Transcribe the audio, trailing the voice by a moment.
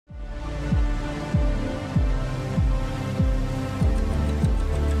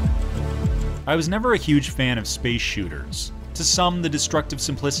I was never a huge fan of space shooters. To some, the destructive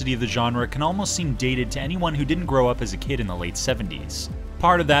simplicity of the genre can almost seem dated to anyone who didn't grow up as a kid in the late 70s.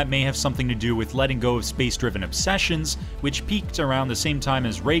 Part of that may have something to do with letting go of space-driven obsessions, which peaked around the same time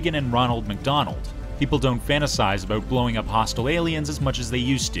as Reagan and Ronald McDonald. People don't fantasize about blowing up hostile aliens as much as they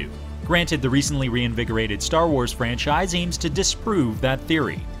used to. Granted, the recently reinvigorated Star Wars franchise aims to disprove that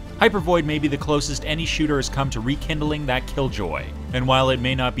theory. Hypervoid may be the closest any shooter has come to rekindling that killjoy. And while it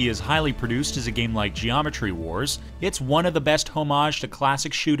may not be as highly produced as a game like Geometry Wars, it's one of the best homage to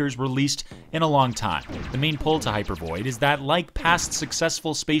classic shooters released in a long time. The main pull to Hypervoid is that, like past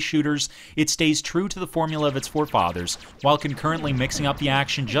successful space shooters, it stays true to the formula of its forefathers, while concurrently mixing up the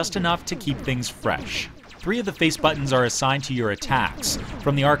action just enough to keep things fresh. 3 of the face buttons are assigned to your attacks,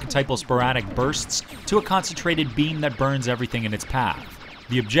 from the archetypal sporadic bursts to a concentrated beam that burns everything in its path.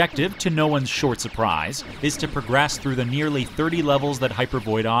 The objective, to no one's short surprise, is to progress through the nearly 30 levels that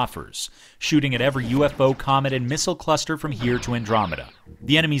Hypervoid offers, shooting at every UFO, comet, and missile cluster from here to Andromeda.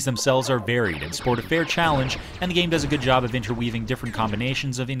 The enemies themselves are varied and sport a fair challenge, and the game does a good job of interweaving different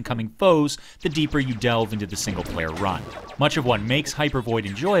combinations of incoming foes the deeper you delve into the single-player run. Much of what makes Hypervoid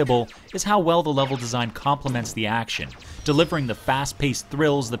enjoyable is how well the level design complements the action, delivering the fast-paced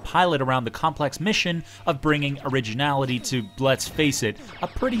thrills that pilot around the complex mission of bringing originality to, let's face it, a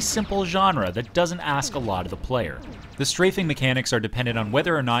pretty simple genre that doesn't ask a lot of the player. The strafing mechanics are dependent on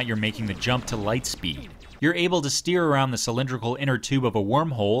whether or not you're making the jump to light speed. You're able to steer around the cylindrical inner tube of a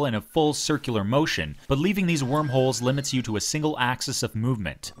wormhole in a full circular motion, but leaving these wormholes limits you to a single axis of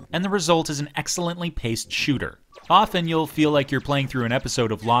movement, and the result is an excellently paced shooter. Often you'll feel like you're playing through an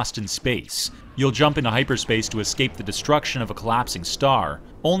episode of Lost in Space. You'll jump into hyperspace to escape the destruction of a collapsing star,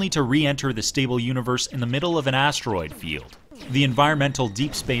 only to re-enter the stable universe in the middle of an asteroid field. The environmental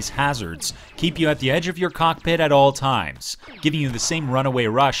deep space hazards keep you at the edge of your cockpit at all times, giving you the same runaway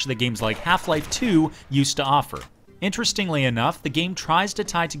rush that games like Half-Life 2 used to offer. Interestingly enough, the game tries to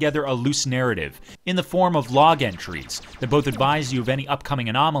tie together a loose narrative in the form of log entries that both advise you of any upcoming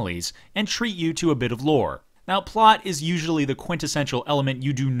anomalies and treat you to a bit of lore. Now, plot is usually the quintessential element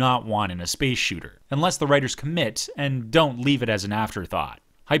you do not want in a space shooter, unless the writers commit and don't leave it as an afterthought.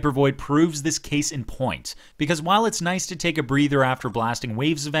 Hypervoid proves this case in point, because while it's nice to take a breather after blasting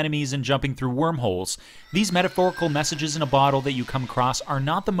waves of enemies and jumping through wormholes, these metaphorical messages in a bottle that you come across are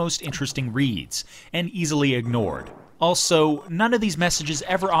not the most interesting reads, and easily ignored. Also, none of these messages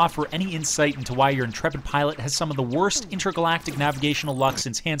ever offer any insight into why your intrepid pilot has some of the worst intergalactic navigational luck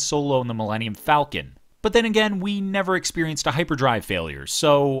since Han Solo and the Millennium Falcon. But then again, we never experienced a hyperdrive failure,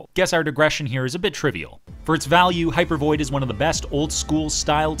 so guess our digression here is a bit trivial. For its value, Hypervoid is one of the best old-school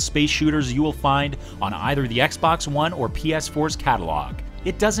styled space shooters you will find on either the Xbox One or PS4's catalog.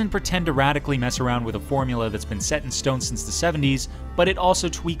 It doesn't pretend to radically mess around with a formula that's been set in stone since the 70s, but it also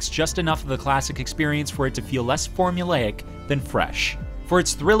tweaks just enough of the classic experience for it to feel less formulaic than fresh. For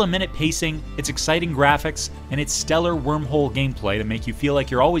its thrill-a-minute pacing, its exciting graphics, and its stellar wormhole gameplay that make you feel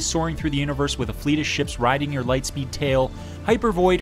like you're always soaring through the universe with a fleet of ships riding your lightspeed tail, Hypervoid